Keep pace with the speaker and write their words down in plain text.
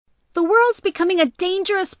world's becoming a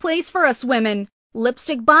dangerous place for us women.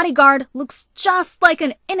 Lipstick Bodyguard looks just like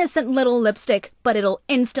an innocent little lipstick, but it'll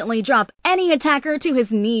instantly drop any attacker to his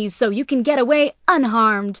knees so you can get away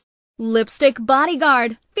unharmed. Lipstick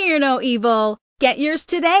Bodyguard, fear no evil. Get yours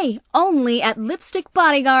today, only at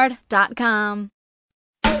lipstickbodyguard.com.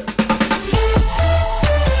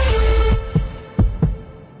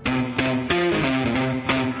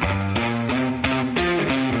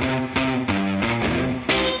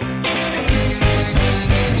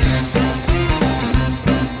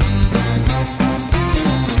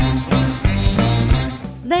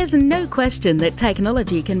 There's no question that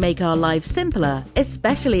technology can make our lives simpler,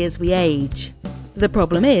 especially as we age. The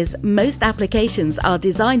problem is, most applications are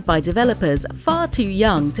designed by developers far too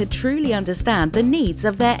young to truly understand the needs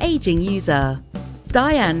of their aging user.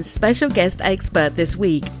 Diane's special guest expert this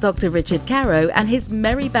week, Dr. Richard Caro, and his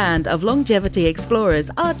merry band of longevity explorers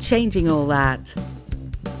are changing all that.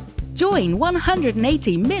 Join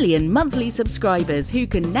 180 million monthly subscribers who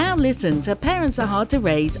can now listen to Parents Are Hard to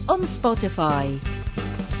Raise on Spotify.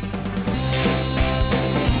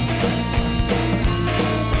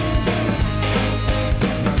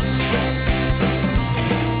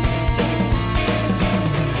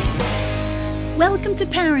 Welcome to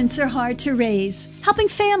Parents Are Hard to Raise, helping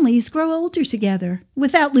families grow older together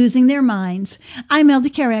without losing their minds. I'm elder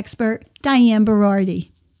care expert Diane Berardi.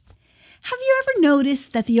 Have you ever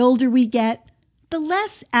noticed that the older we get, the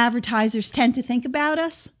less advertisers tend to think about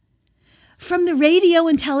us? From the radio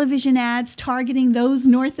and television ads targeting those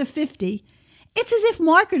north of 50, it's as if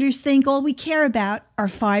marketers think all we care about are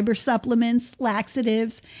fiber supplements,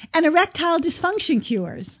 laxatives, and erectile dysfunction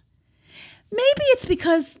cures. Maybe it's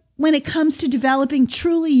because when it comes to developing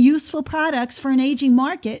truly useful products for an aging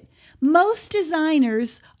market, most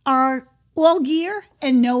designers are all gear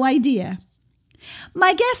and no idea.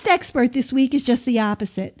 My guest expert this week is just the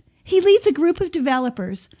opposite. He leads a group of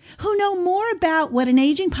developers who know more about what an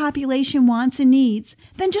aging population wants and needs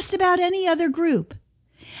than just about any other group.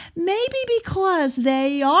 Maybe because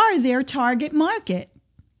they are their target market.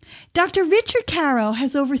 Dr. Richard Caro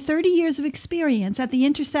has over 30 years of experience at the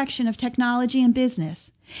intersection of technology and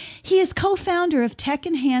business. He is co-founder of Tech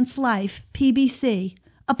Enhanced Life, PBC,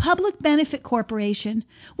 a public benefit corporation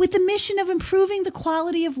with the mission of improving the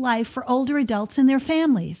quality of life for older adults and their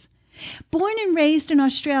families. Born and raised in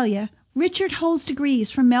Australia, Richard holds degrees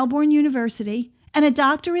from Melbourne University and a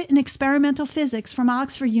doctorate in experimental physics from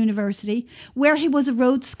Oxford University, where he was a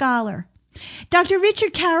Rhodes Scholar. Dr.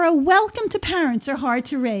 Richard Caro, welcome to Parents Are Hard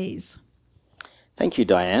to Raise. Thank you,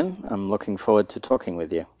 Diane. I'm looking forward to talking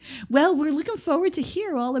with you. Well, we're looking forward to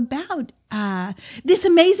hear all about this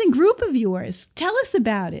amazing group of yours. Tell us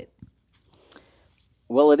about it.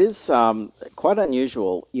 Well, it is quite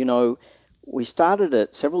unusual. You know, we started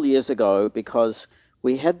it several years ago because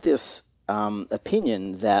we had this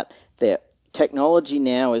opinion that the technology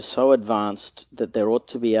now is so advanced that there ought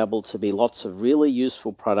to be able to be lots of really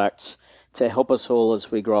useful products to help us all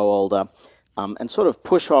as we grow older. And sort of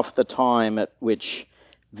push off the time at which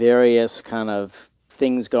various kind of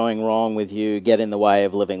things going wrong with you get in the way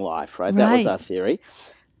of living life, right? That was our theory.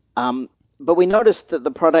 But we noticed that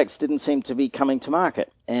the products didn't seem to be coming to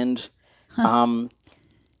market. And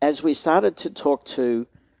as we started to talk to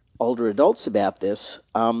older adults about this,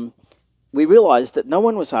 we realized that no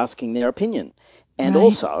one was asking their opinion. And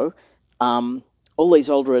also, all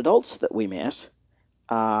these older adults that we met,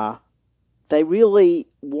 they really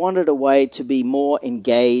wanted a way to be more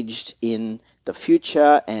engaged in the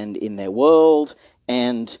future and in their world.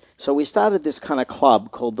 And so we started this kind of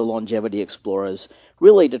club called the Longevity Explorers,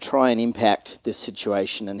 really to try and impact this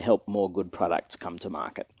situation and help more good products come to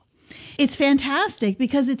market. It's fantastic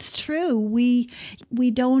because it's true. We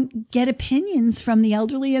don't get opinions from the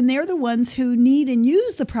elderly, and they're the ones who need and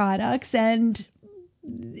use the products, and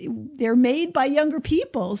they're made by younger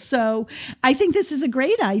people. So I think this is a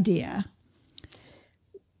great idea.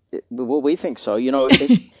 Well, we think so. You know,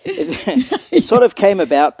 it sort of came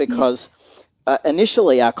about because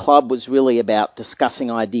initially our club was really about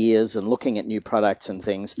discussing ideas and looking at new products and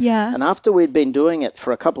things. Yeah. And after we'd been doing it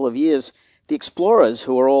for a couple of years, the explorers,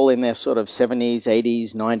 who are all in their sort of 70s,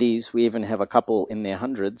 80s, 90s, we even have a couple in their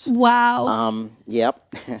hundreds. Wow. Yep.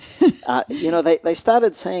 You know, they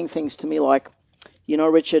started saying things to me like, you know,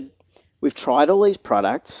 Richard, we've tried all these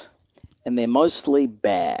products and they're mostly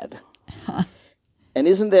bad. And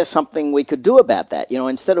isn't there something we could do about that? You know,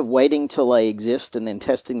 instead of waiting till they exist and then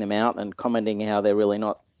testing them out and commenting how they're really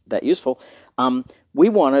not that useful, we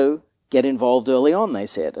want to get involved early on, they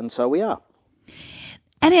said, and so we are.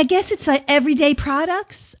 And I guess it's like everyday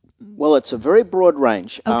products? Well, it's a very broad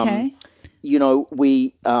range. Okay. You know,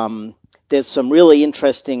 there's some really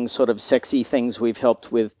interesting sort of sexy things we've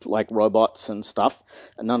helped with, like robots and stuff,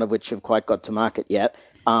 none of which have quite got to market yet.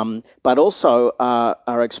 But also,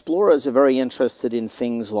 our explorers are very interested in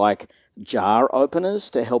things like jar openers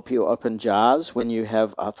to help you open jars when you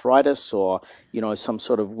have arthritis or, some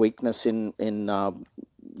sort of weakness in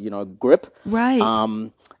grip. Right.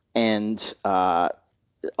 And a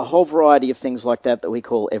whole variety of things like that we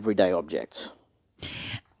call everyday objects.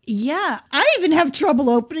 Yeah, I even have trouble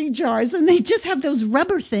opening jars, and they just have those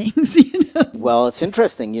rubber things, Well, it's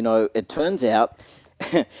interesting. It turns out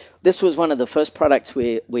this was one of the first products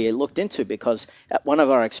we looked into, because at one of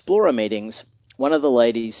our Explorer meetings, one of the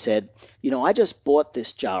ladies said, I just bought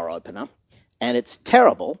this jar opener, and it's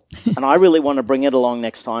terrible, and I really want to bring it along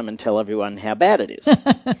next time and tell everyone how bad it is.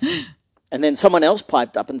 And then someone else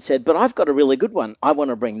piped up and said, but I've got a really good one. I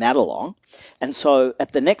want to bring that along. And so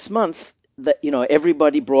at the next month,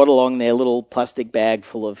 everybody brought along their little plastic bag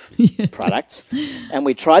full of products, and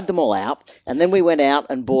we tried them all out. And then we went out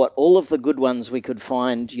and bought all of the good ones we could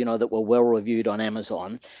find, that were well reviewed on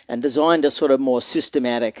Amazon, and designed a sort of more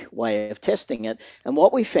systematic way of testing it. And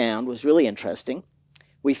what we found was really interesting.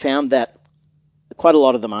 We found that quite a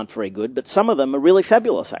lot of them aren't very good, but some of them are really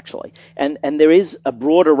fabulous, actually. And there is a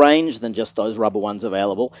broader range than just those rubber ones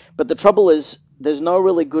available. But the trouble is, there's no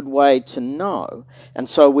really good way to know. And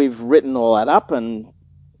so we've written all that up and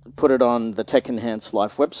put it on the Tech Enhanced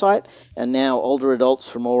Life website. And now older adults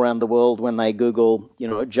from all around the world, when they Google,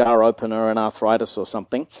 jar opener and arthritis or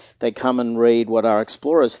something, they come and read what our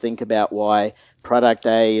explorers think about why product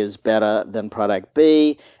A is better than product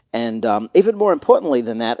B. And even more importantly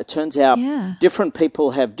than that, it turns out different people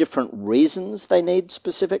have different reasons they need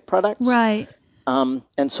specific products. Right.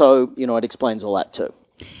 And so, it explains all that too.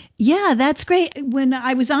 Yeah, that's great. When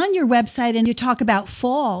I was on your website and you talk about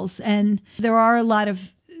falls, and there are a lot of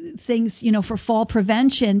things, for fall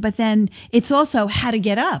prevention, but then it's also how to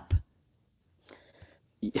get up.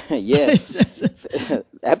 Yes,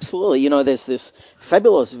 absolutely. There's this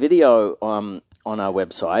fabulous video on our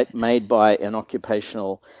website made by an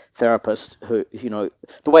occupational therapist who,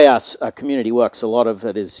 the way our community works, a lot of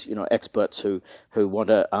it is, experts who want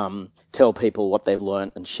to tell people what they've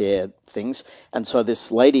learned and share things. And so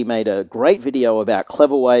this lady made a great video about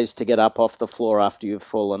clever ways to get up off the floor after you've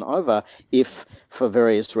fallen over if, for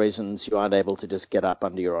various reasons, you aren't able to just get up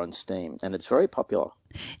under your own steam. And it's very popular.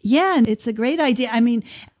 Yeah, and it's a great idea. I mean,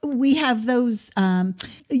 we have those,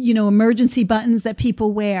 emergency buttons that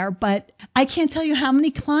people wear, but I can't tell you how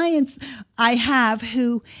many clients I have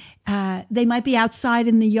who they might be outside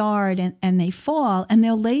in the yard and they fall, and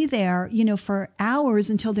they'll lay there, for hours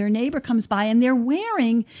until their neighbor comes by, and they're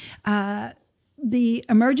wearing the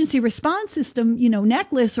emergency response system,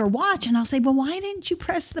 necklace or watch. And I'll say, well, why didn't you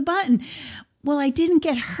press the button? Well, I didn't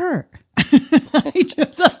get hurt.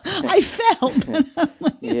 I fell.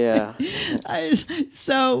 Yeah.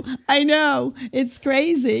 So I know it's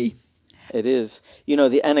crazy. It is.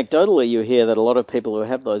 Anecdotally, you hear that a lot of people who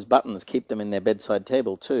have those buttons keep them in their bedside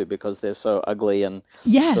table too, because they're so ugly and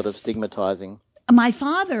sort of stigmatizing. My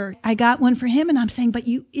father, I got one for him, and I'm saying, but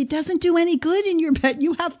it doesn't do any good in your bed.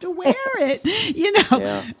 You have to wear it.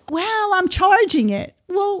 Yeah. Well, I'm charging it.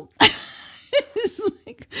 Well, it's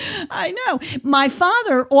like, I know. My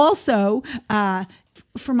father also,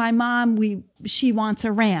 for my mom, she wants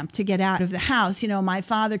a ramp to get out of the house. My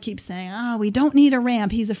father keeps saying, we don't need a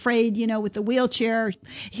ramp. He's afraid, with the wheelchair,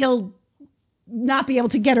 he'll not be able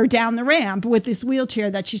to get her down the ramp with this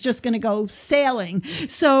wheelchair, that she's just going to go sailing.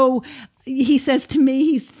 So he says to me,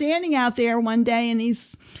 he's standing out there one day and he's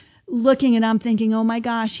looking, and I'm thinking, oh my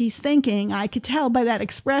gosh, he's thinking, I could tell by that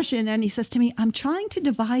expression. And he says to me, I'm trying to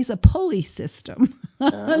devise a pulley system.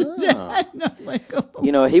 Ah. And I'm like,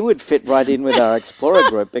 oh. He would fit right in with our Explorer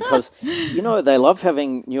group because, they love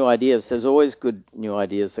having new ideas. There's always good new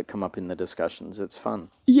ideas that come up in the discussions. It's fun.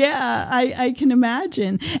 Yeah, I can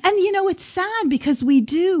imagine. And, it's sad because we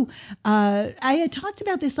do, I had talked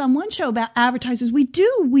about this on one show about advertisers. We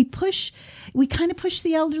kind of push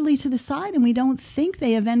the elderly to the side, and we don't think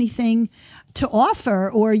they have anything to offer,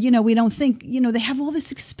 or, we don't think, they have all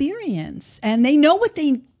this experience and they know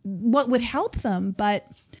what would help them, but...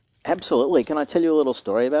 Absolutely. Can I tell you a little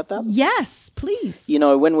story about that? Yes, please.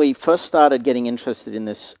 When we first started getting interested in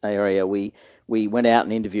this area, we went out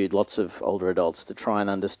and interviewed lots of older adults to try and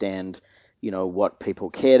understand, what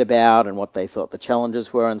people cared about and what they thought the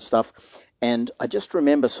challenges were and stuff. And I just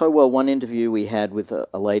remember so well one interview we had with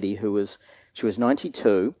a lady she was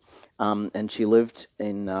 92, and she lived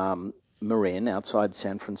in Marin outside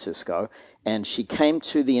San Francisco, and she came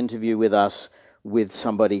to the interview with us with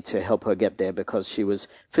somebody to help her get there because she was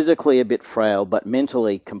physically a bit frail, but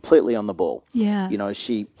mentally completely on the ball. Yeah. You know,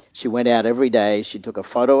 she went out every day, she took a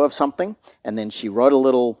photo of something, and then she wrote a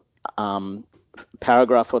little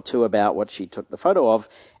paragraph or two about what she took the photo of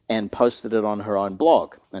and posted it on her own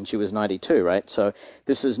blog. And she was 92, right? So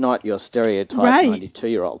this is not your stereotype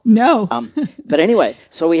 92-year-old. No. But anyway,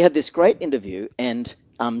 so we had this great interview, and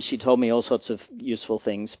she told me all sorts of useful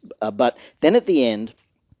things. But then at the end,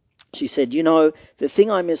 she said, you know, the thing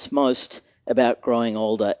I miss most about growing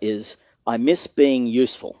older is I miss being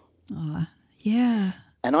useful. Yeah.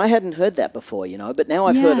 And I hadn't heard that before, you know, but now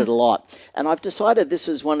I've heard it a lot. And I've decided this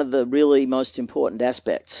is one of the really most important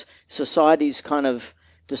aspects. Society's kind of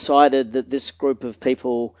decided that this group of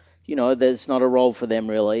people, you know, there's not a role for them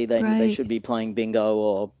really. They should be playing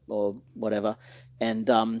bingo or whatever.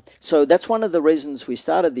 And so that's one of the reasons we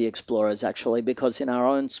started the Explorers, actually, because in our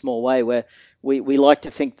own small way, where we like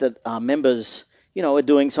to think that our members, you know, are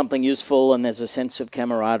doing something useful and there's a sense of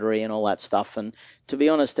camaraderie and all that stuff. And to be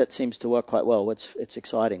honest, that seems to work quite well. It's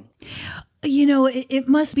exciting. You know, it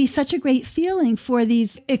must be such a great feeling for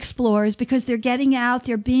these explorers because they're getting out,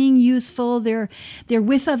 they're being useful, they're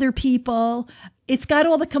with other people. It's got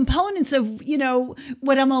all the components of, you know,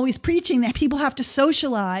 what I'm always preaching, that people have to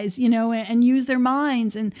socialize, you know, and use their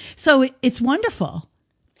minds. And so it's wonderful.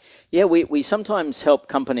 Yeah, we sometimes help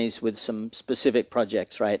companies with some specific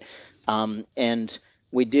projects, right? And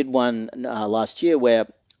we did one last year where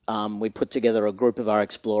we put together a group of our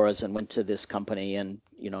explorers and went to this company and,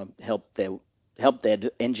 you know, helped their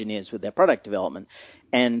engineers with their product development.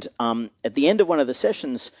 And at the end of one of the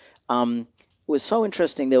sessions, it was so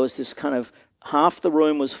interesting. There was this kind of half the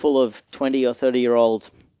room was full of 20 or 30-year-old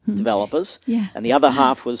developers, and the other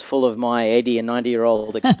half was full of my 80 and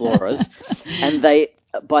 90-year-old explorers. And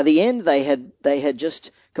by the end, they had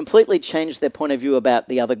just completely changed their point of view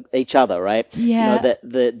about each other, right? Yeah. You know, that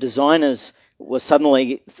the designers were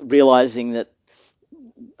suddenly realizing that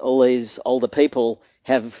all these older people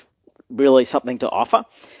have really something to offer.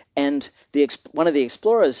 And one of the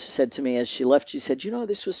explorers said to me as she left, she said, you know,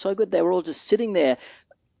 this was so good. They were all just sitting there,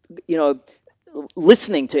 you know,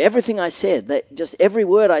 listening to everything I said. Just every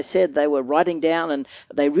word I said, they were writing down, and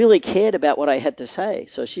they really cared about what I had to say.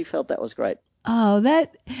 So she felt that was great. Oh,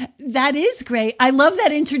 that is great. I love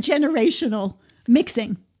that intergenerational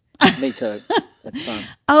mixing. Me too. That's fun.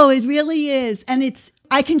 Oh, it really is. And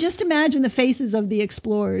I can just imagine the faces of the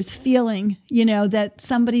explorers feeling, you know, that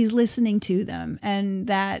somebody's listening to them and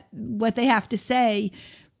that what they have to say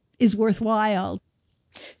is worthwhile.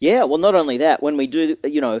 Yeah, well, not only that, when we do,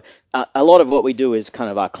 you know, a lot of what we do is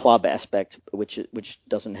kind of our club aspect, which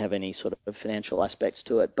doesn't have any sort of financial aspects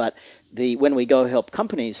to it. But when we go help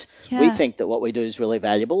companies, we think that what we do is really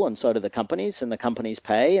valuable, and so do the companies, and the companies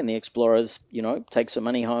pay, and the explorers, you know, take some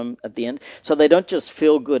money home at the end. So they don't just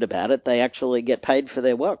feel good about it; they actually get paid for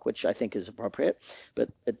their work, which I think is appropriate. But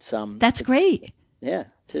that's great. Yeah,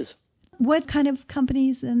 it is. What kind of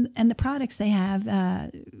companies and the products they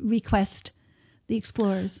have request the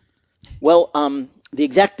explorers? Well, the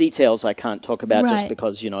exact details I can't talk about just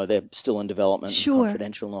because, you know, they're still in development and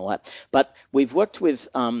confidential and all that. But we've worked with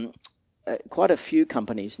quite a few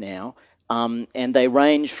companies now, and they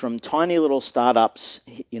range from tiny little startups,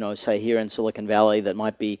 you know, say here in Silicon Valley that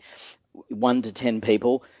might be 1 to 10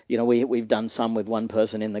 people. You know, we've done some with one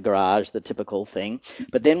person in the garage, the typical thing.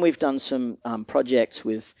 But then we've done some projects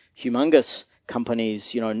with humongous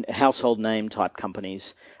companies, you know, household name type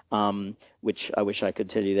companies, which I wish I could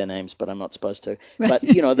tell you their names, but I'm not supposed to. Right. But,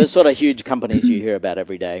 you know, the sort of huge companies you hear about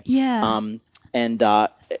every day. Yeah. And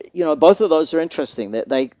you know, both of those are interesting.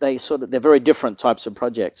 They're very different types of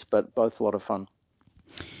projects, but both a lot of fun.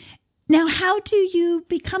 Now, how do you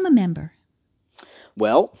become a member?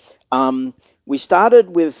 Well, we started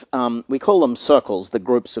with, we call them circles, the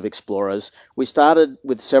groups of explorers. We started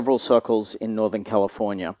with several circles in Northern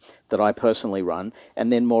California that I personally run.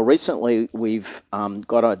 And then more recently, we've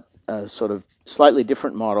got a sort of slightly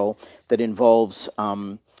different model that involves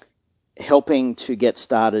helping to get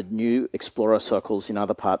started new explorer circles in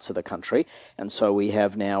other parts of the country. And so we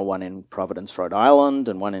have now one in Providence, Rhode Island,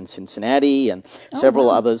 and one in Cincinnati, and several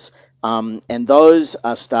others. And those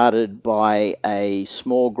are started by a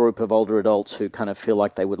small group of older adults who kind of feel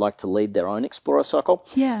like they would like to lead their own explorer circle.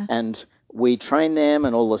 Yeah. And we train them,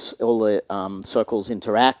 and all the circles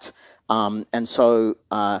interact. And so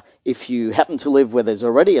if you happen to live where there's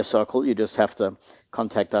already a circle, you just have to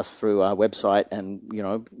contact us through our website, and, you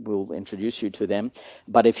know, we'll introduce you to them.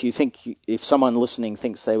 But if someone listening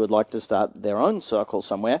thinks they would like to start their own circle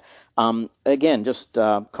somewhere, again, just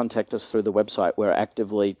contact us through the website. We're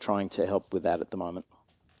actively trying to help with that at the moment.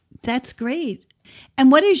 That's great. And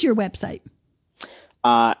what is your website?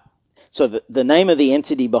 So the name of the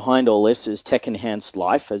entity behind all this is Tech Enhanced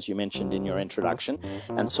Life, as you mentioned in your introduction.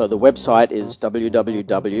 And so the website is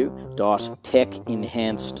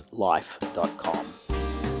www.techenhancedlife.com.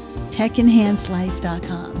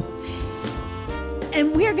 techenhancedlife.com.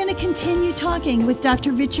 And we're going to continue talking with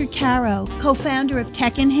Dr. Richard Caro, co-founder of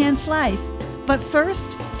Tech Enhanced Life. But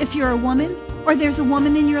first, if you're a woman or there's a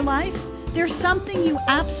woman in your life, there's something you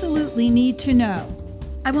absolutely need to know.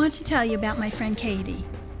 I want to tell you about my friend Katie.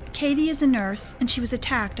 Katie is a nurse, and she was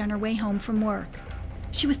attacked on her way home from work.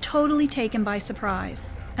 She was totally taken by surprise,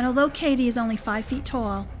 and although Katie is only 5 feet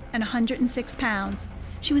tall and 106 pounds,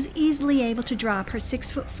 she was easily able to drop her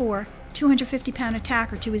 6'4", 250-pound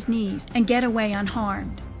attacker to his knees and get away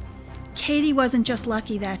unharmed. Katie wasn't just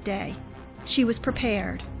lucky that day. She was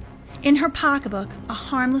prepared. In her pocketbook, a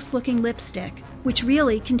harmless-looking lipstick, which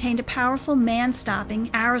really contained a powerful man-stopping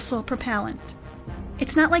aerosol propellant.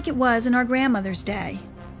 It's not like it was in our grandmother's day.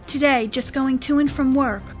 Today, just going to and from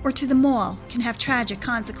work or to the mall can have tragic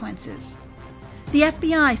consequences. The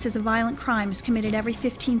FBI says a violent crime is committed every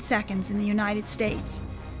 15 seconds in the United States,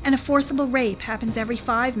 and a forcible rape happens every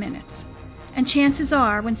 5 minutes. And chances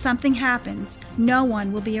are, when something happens, no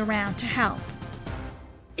one will be around to help.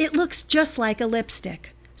 It looks just like a lipstick,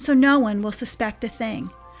 so no one will suspect a thing,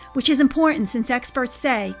 which is important since experts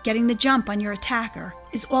say getting the jump on your attacker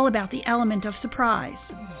is all about the element of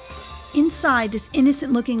surprise. Inside this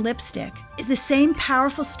innocent-looking lipstick is the same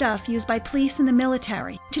powerful stuff used by police and the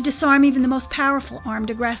military to disarm even the most powerful armed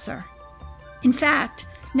aggressor. In fact,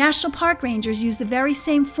 National Park Rangers use the very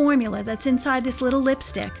same formula that's inside this little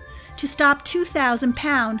lipstick to stop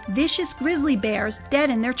 2,000-pound vicious grizzly bears dead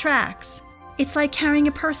in their tracks. It's like carrying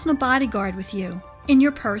a personal bodyguard with you, in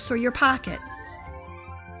your purse or your pocket.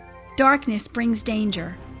 Darkness brings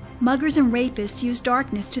danger. Muggers and rapists use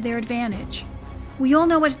darkness to their advantage. We all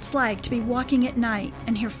know what it's like to be walking at night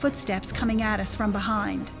and hear footsteps coming at us from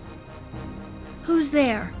behind. Who's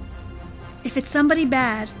there? If it's somebody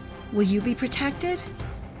bad, will you be protected?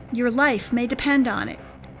 Your life may depend on it.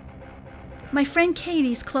 My friend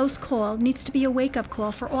Katie's close call needs to be a wake-up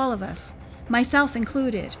call for all of us, myself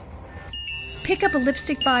included. Pick up a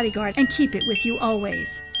lipstick bodyguard and keep it with you always.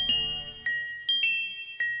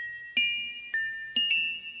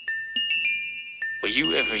 Were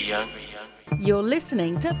you ever young? You're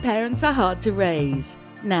listening to Parents Are Hard to Raise.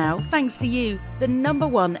 Now, thanks to you, the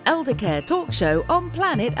 #1 elder care talk show on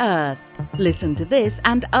planet Earth. Listen to this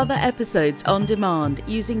and other episodes on demand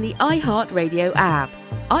using the iHeartRadio app.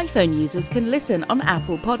 iPhone users can listen on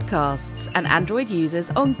Apple Podcasts and Android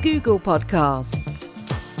users on Google Podcasts.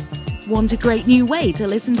 Want a great new way to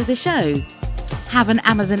listen to the show? Have an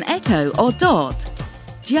Amazon Echo or Dot?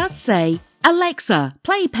 Just say, Alexa,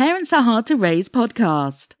 play Parents Are Hard to Raise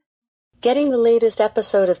podcast. Getting the latest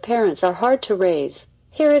episode of Parents Are Hard to Raise.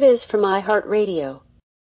 Here it is from iHeartRadio.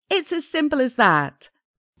 It's as simple as that.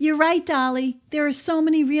 You're right, Dolly. There are so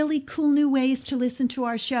many really cool new ways to listen to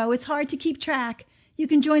our show. It's hard to keep track. You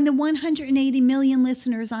can join the 180 million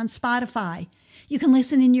listeners on Spotify. You can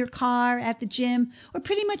listen in your car, at the gym, or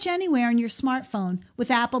pretty much anywhere on your smartphone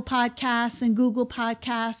with Apple Podcasts and Google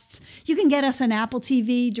Podcasts. You can get us on Apple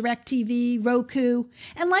TV, DirecTV, Roku.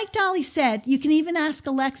 And like Dolly said, you can even ask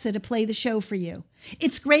Alexa to play the show for you.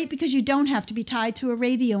 It's great because you don't have to be tied to a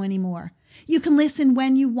radio anymore. You can listen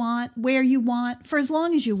when you want, where you want, for as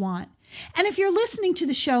long as you want. And if you're listening to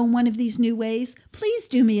the show in one of these new ways, please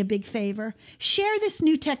do me a big favor. Share this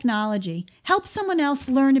new technology. Help someone else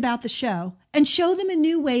learn about the show and show them a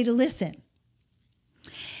new way to listen.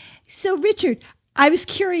 So, Richard, I was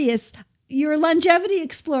curious, your longevity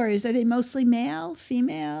explorers, are they mostly male,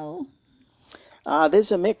 female?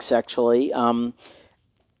 There's a mix, actually.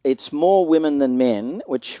 It's more women than men,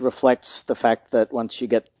 which reflects the fact that once you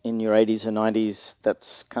get in your 80s and 90s,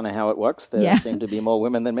 that's kind of how it works. There seem to be more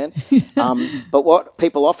women than men. But what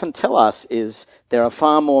people often tell us is there are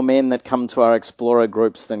far more men that come to our explorer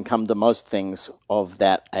groups than come to most things of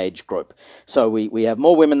that age group. So we have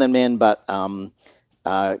more women than men, but plenty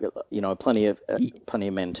of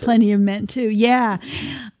men too. Plenty of men too. Yeah,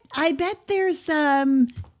 I bet there's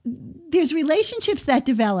relationships that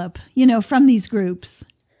develop, from these groups.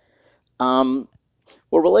 Well,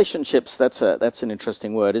 relationships, that's an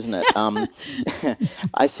interesting word, isn't it?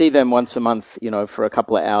 I see them once a month, for a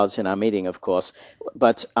couple of hours in our meeting, of course.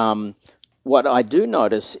 But what I do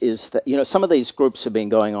notice is that, some of these groups have been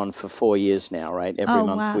going on for 4 years now, right? Every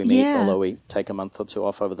month we meet, although we take a month or two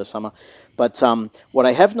off over the summer. But what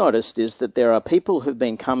I have noticed is that there are people who've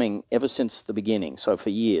been coming ever since the beginning, so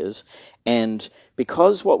for years. And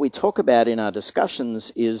because what we talk about in our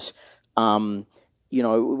discussions is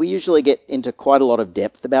we usually get into quite a lot of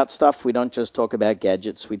depth about stuff. We don't just talk about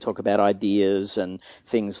gadgets. We talk about ideas and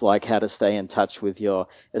things like how to stay in touch with your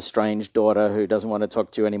estranged daughter who doesn't want to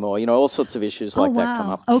talk to you anymore. All sorts of issues like that come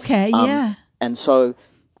up. Okay, yeah. And so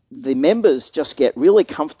the members just get really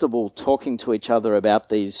comfortable talking to each other about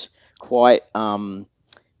these quite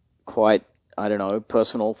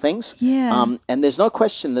personal things. Yeah. And there's no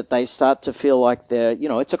question that they start to feel like they're,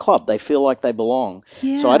 it's a club. They feel like they belong.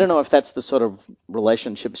 Yeah. So I don't know if that's the sort of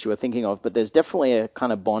relationships you were thinking of, but there's definitely a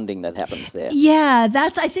kind of bonding that happens there. Yeah,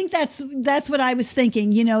 I think that's what I was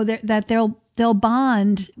thinking. That they'll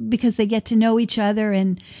bond because they get to know each other,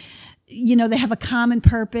 and they have a common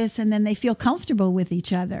purpose, and then they feel comfortable with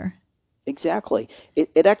each other. Exactly.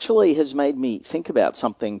 It actually has made me think about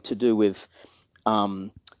something to do with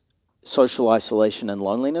social isolation and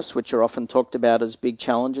loneliness, which are often talked about as big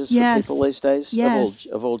challenges for people these days, yes.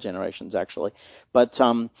 of all generations, actually. But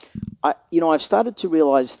I've started to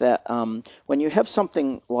realize that when you have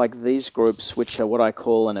something like these groups, which are what I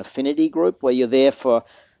call an affinity group, where you're there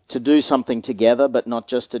to do something together, but not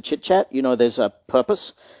just to chit chat. There's a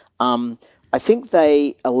purpose. I think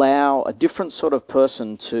they allow a different sort of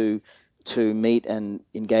person to meet and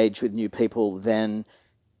engage with new people than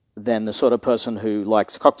the sort of person who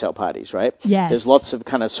likes cocktail parties, right? Yes. There's lots of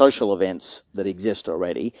kind of social events that exist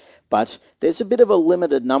already, but there's a bit of a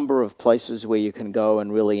limited number of places where you can go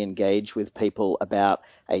and really engage with people about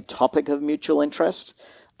a topic of mutual interest.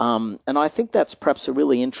 And I think that's perhaps a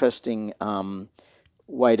really interesting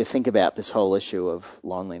way to think about this whole issue of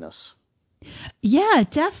loneliness. Yeah,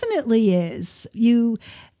 it definitely is. You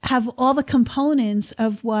have all the components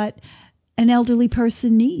of what an elderly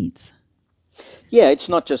person needs. Yeah, it's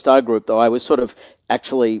not just our group, though. I was sort of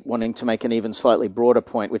actually wanting to make an even slightly broader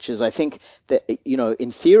point, which is I think that,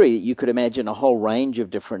 in theory, you could imagine a whole range of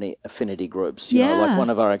different affinity groups. Like one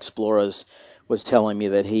of our explorers was telling me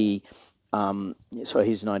that so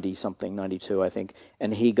he's 90-something, 92, I think,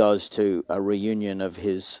 and he goes to a reunion of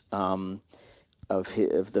his of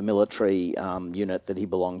the military unit that he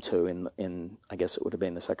belonged to in I guess it would have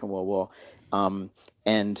been the Second World War,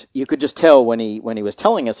 and you could just tell when he was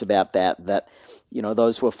telling us about that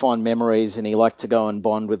those were fond memories, and he liked to go and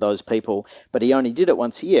bond with those people, but he only did it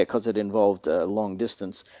once a year because it involved long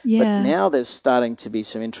distance. Yeah. But now there's starting to be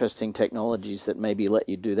some interesting technologies that maybe let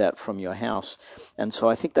you do that from your house, and so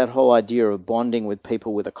I think that whole idea of bonding with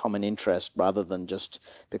people with a common interest rather than just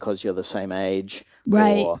because you're the same age,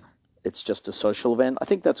 right, or it's just a social event, I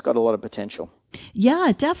think that's got a lot of potential. Yeah,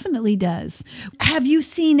 it definitely does. Have you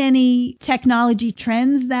seen any technology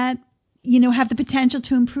trends that, have the potential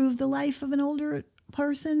to improve the life of an older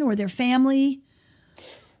person or their family?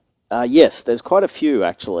 Yes, there's quite a few,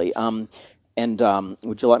 actually. Would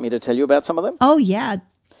you like me to tell you about some of them? Oh, yeah,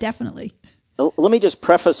 definitely. Let me just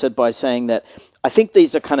preface it by saying that I think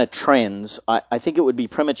these are kind of trends. I think it would be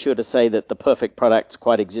premature to say that the perfect products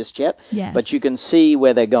quite exist yet, yes, but you can see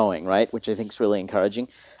where they're going, right? Which I think is really encouraging.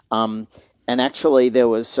 And actually, there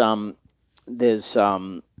are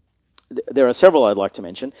several I'd like to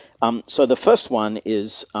mention. So the first one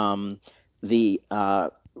is the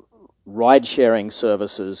ride-sharing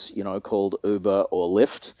services, called Uber or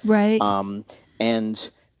Lyft. Right.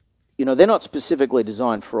 And they're not specifically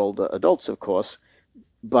designed for older adults, of course,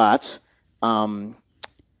 but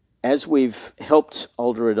as we've helped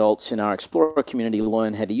older adults in our Explorer community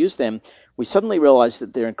learn how to use them, we suddenly realized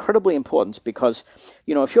that they're incredibly important because,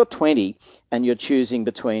 if you're 20 and you're choosing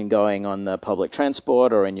between going on the public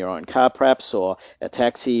transport or in your own car perhaps, or a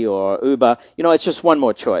taxi or Uber, it's just one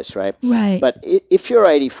more choice, right? Right. But if you're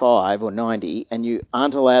 85 or 90 and you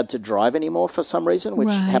aren't allowed to drive anymore for some reason, which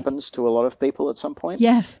happens to a lot of people at some point,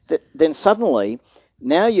 yes, then suddenly,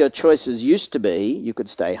 now your choices used to be you could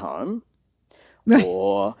stay home, right,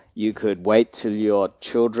 or you could wait till your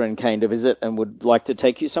children came to visit and would like to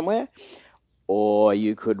take you somewhere, or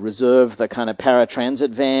you could reserve the kind of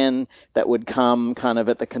paratransit van that would come kind of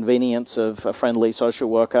at the convenience of a friendly social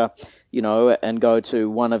worker, and go to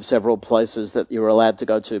one of several places that you're allowed to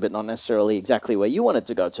go to, but not necessarily exactly where you wanted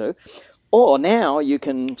to go to. Or now you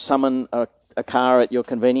can summon a car at your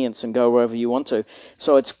convenience and go wherever you want to.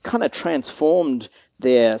 So it's kind of transformed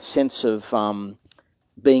their sense of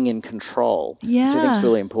being in control, which I think is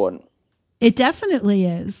really important. It definitely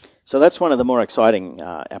is. So that's one of the more exciting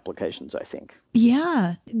applications, I think.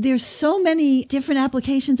 Yeah. There's so many different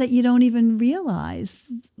applications that you don't even realize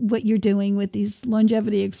what you're doing with these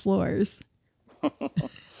longevity explorers.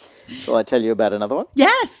 Shall I tell you about another one?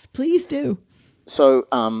 Yes, please do. So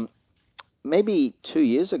maybe 2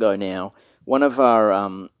 years ago now, one of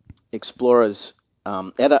our explorers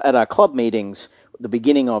at our club meetings, the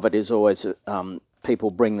beginning of it is always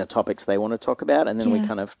people bring the topics they want to talk about, and then we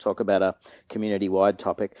kind of talk about a community-wide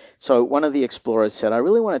topic. So one of the explorers said, I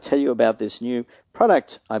really want to tell you about this new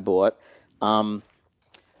product I bought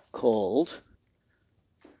called...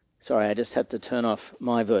 Sorry, I just had to turn off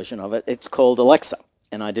my version of it. It's called Alexa,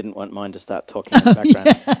 and I didn't want mine to start talking in the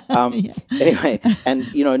background. Anyway,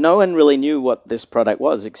 and, no one really knew what this product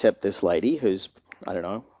was except this lady who's, I don't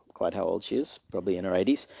know quite how old she is, probably in her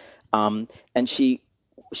 80s. And she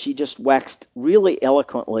just waxed really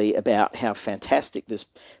eloquently about how fantastic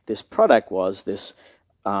this product was, this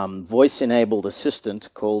voice-enabled assistant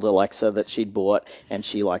called Alexa that she'd bought, and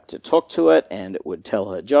she liked to talk to it, and it would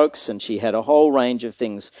tell her jokes, and she had a whole range of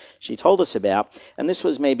things she told us about. And this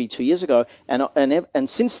was maybe 2 years ago, and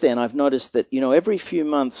since then I've noticed that every few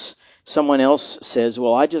months someone else says,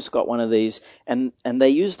 well, I just got one of these, and they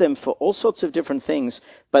use them for all sorts of different things.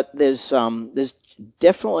 But there's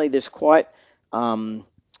definitely this quite a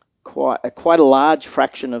large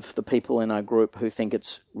fraction of the people in our group who think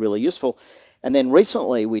it's really useful. And then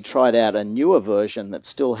recently we tried out a newer version that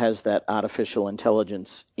still has that artificial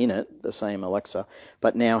intelligence in it, the same Alexa,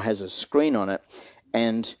 but now has a screen on it.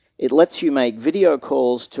 And it lets you make video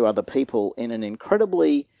calls to other people in an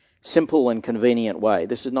incredibly simple and convenient way.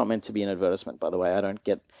 This is not meant to be an advertisement, by the way. I don't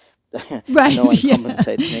get... Right. No one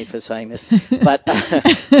compensates me for saying this. But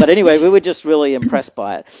anyway, we were just really impressed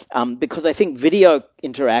by it because I think video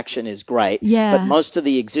interaction is great, but most of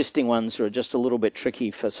the existing ones are just a little bit tricky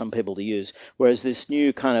for some people to use, whereas this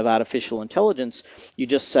new kind of artificial intelligence, you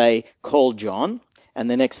just say, call John, and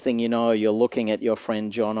the next thing you know, you're looking at your friend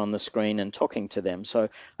John on the screen and talking to them. So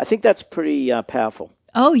I think that's pretty powerful.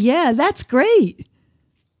 Oh, yeah, that's great.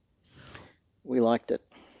 We liked it.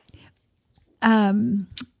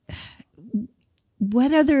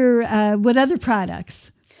 What other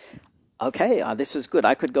products? Okay, this is good.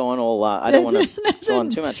 I could go on all... I don't want to go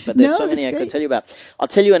on too much, but there's so many I could tell you about. I'll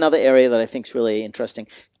tell you another area that I think is really interesting.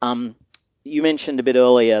 You mentioned a bit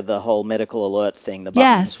earlier the whole medical alert thing, the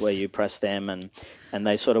buttons where you press them, and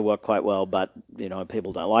they sort of work quite well, but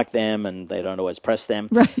people don't like them and they don't always press them.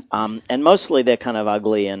 Right. And mostly they're kind of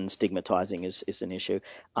ugly and stigmatizing is an issue.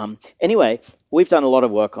 Anyway, we've done a lot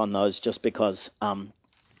of work on those just because...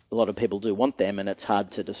 a lot of people do want them, and it's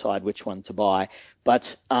hard to decide which one to buy.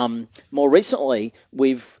 But more recently,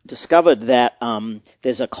 we've discovered that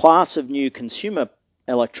there's a class of new consumer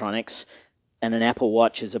electronics, and an Apple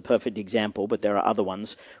Watch is a perfect example, but there are other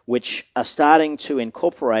ones, which are starting to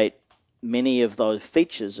incorporate many of those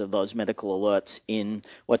features of those medical alerts in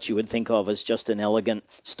what you would think of as just an elegant,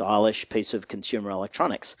 stylish piece of consumer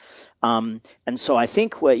electronics. And so I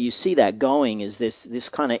think where you see that going is this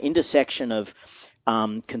kind of intersection of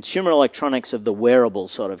consumer electronics of the wearable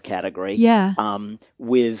sort of category,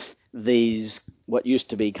 with these what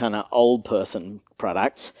used to be kind of old person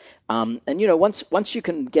products. And once you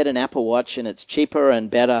can get an Apple Watch and it's cheaper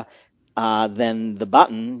and better than the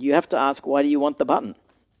button, you have to ask, why do you want the button?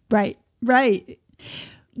 Right.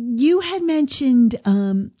 You had mentioned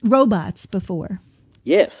robots before.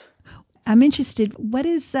 Yes. I'm interested. What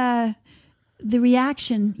is the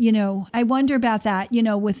reaction, I wonder about that,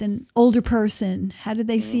 with an older person. How do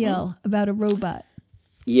they feel about a robot?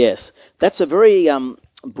 Yes, that's a very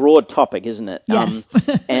broad topic, isn't it? Yes.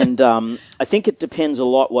 And I think it depends a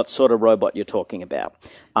lot what sort of robot you're talking about.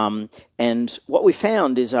 And what we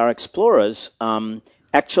found is our explorers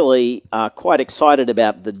actually are quite excited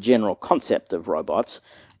about the general concept of robots.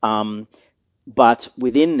 But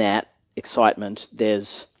within that excitement,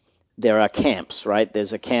 there are camps, right?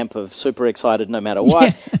 There's a camp of super excited no matter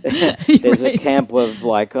what. There's a camp of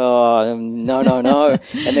like, oh, no.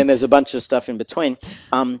 And then there's a bunch of stuff in between.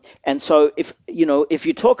 And so if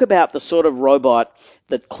you talk about the sort of robot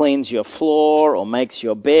that cleans your floor or makes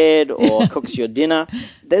your bed or cooks your dinner,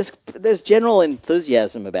 there's general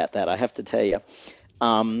enthusiasm about that, I have to tell you.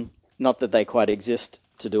 Not that they quite exist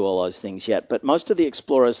to do all those things yet, but most of the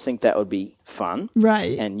explorers think that would be fun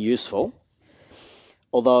and useful.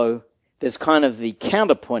 Although there's kind of the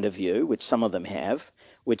counterpoint of view, which some of them have,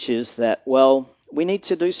 which is that, well, we need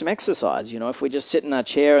to do some exercise. If we just sit in our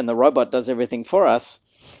chair and the robot does everything for us,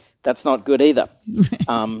 that's not good either.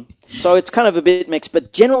 So it's kind of a bit mixed,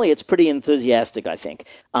 but generally it's pretty enthusiastic, I think.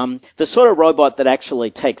 The sort of robot that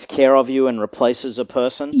actually takes care of you and replaces a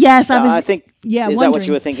person. Yes, I think. Is wondering. That what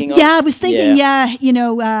you were thinking of? Yeah, I was thinking.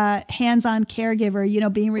 Hands-on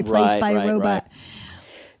caregiver. Being replaced by a robot. Right.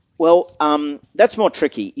 Well, that's more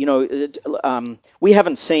tricky. We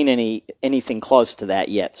haven't seen anything close to that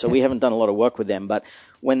yet, so we haven't done a lot of work with them. But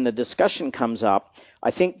when the discussion comes up,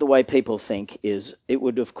 I think the way people think is it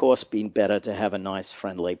would, of course, be better to have a nice,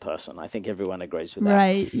 friendly person. I think everyone agrees with that.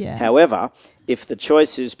 Right, yeah. However, if the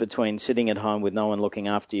choice is between sitting at home with no one looking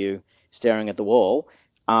after you, staring at the wall,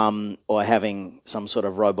 or having some sort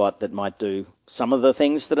of robot that might do some of the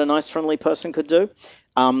things that a nice, friendly person could do,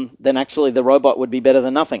 then actually the robot would be better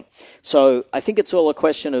than nothing. So I think it's all a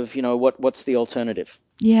question of, what's the alternative?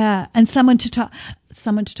 Yeah, and someone to talk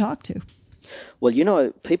to. Well,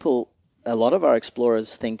 a lot of our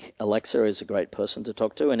explorers think Alexa is a great person to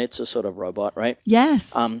talk to, and it's a sort of robot, right? Yes.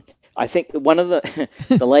 I think one of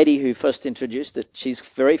the lady who first introduced it, she's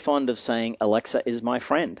very fond of saying, Alexa is my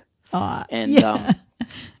friend. And, yeah.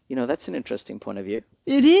 That's an interesting point of view.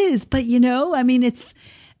 It is, but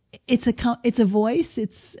it's a voice.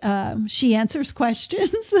 She answers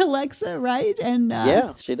questions, Alexa, right? And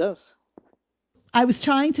yeah, she does. I was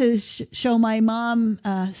trying to show my mom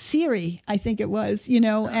Siri, I think it was,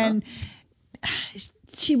 and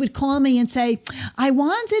she would call me and say, I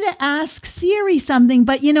wanted to ask Siri something,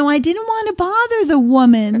 but, I didn't want to bother the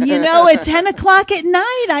woman, at 10 o'clock at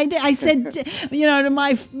night. I said, to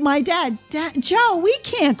my dad, Joe, we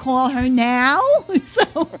can't call her now.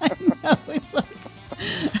 So I know it's like...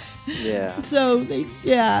 Yeah. So,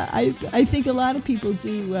 I think a lot of people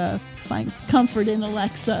do find comfort in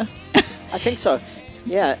Alexa. I think so.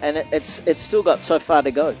 Yeah, and it's still got so far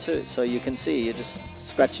to go, too. So you can see you're just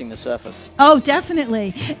scratching the surface. Oh,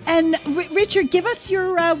 definitely. And Richard, give us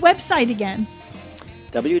your website again.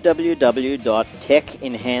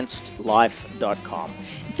 www.techenhancedlife.com.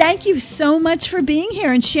 Thank you so much for being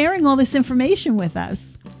here and sharing all this information with us.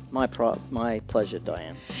 My pleasure,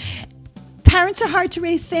 Diane. Parents are hard to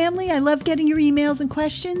raise family. I love getting your emails and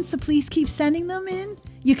questions, so please keep sending them in.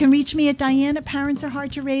 You can reach me at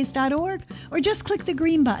diane@parentsareHardToRaise.org or just click the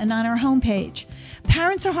green button on our homepage.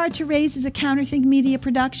 Parents Are Hard to Raise is a Counterthink Media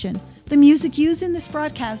production. The music used in this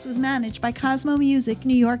broadcast was managed by Cosmo Music,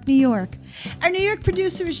 New York, New York. Our New York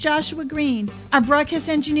producer is Joshua Green. Our broadcast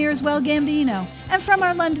engineer is Will Gambino. And from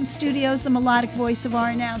our London studios, the melodic voice of our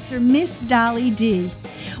announcer, Miss Dolly D.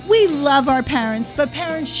 We love our parents, but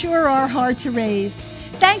parents sure are hard to raise.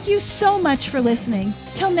 Thank you so much for listening.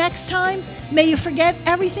 Till next time, may you forget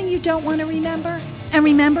everything you don't want to remember and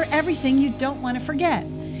remember everything you don't want to forget.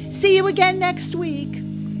 See you again next week.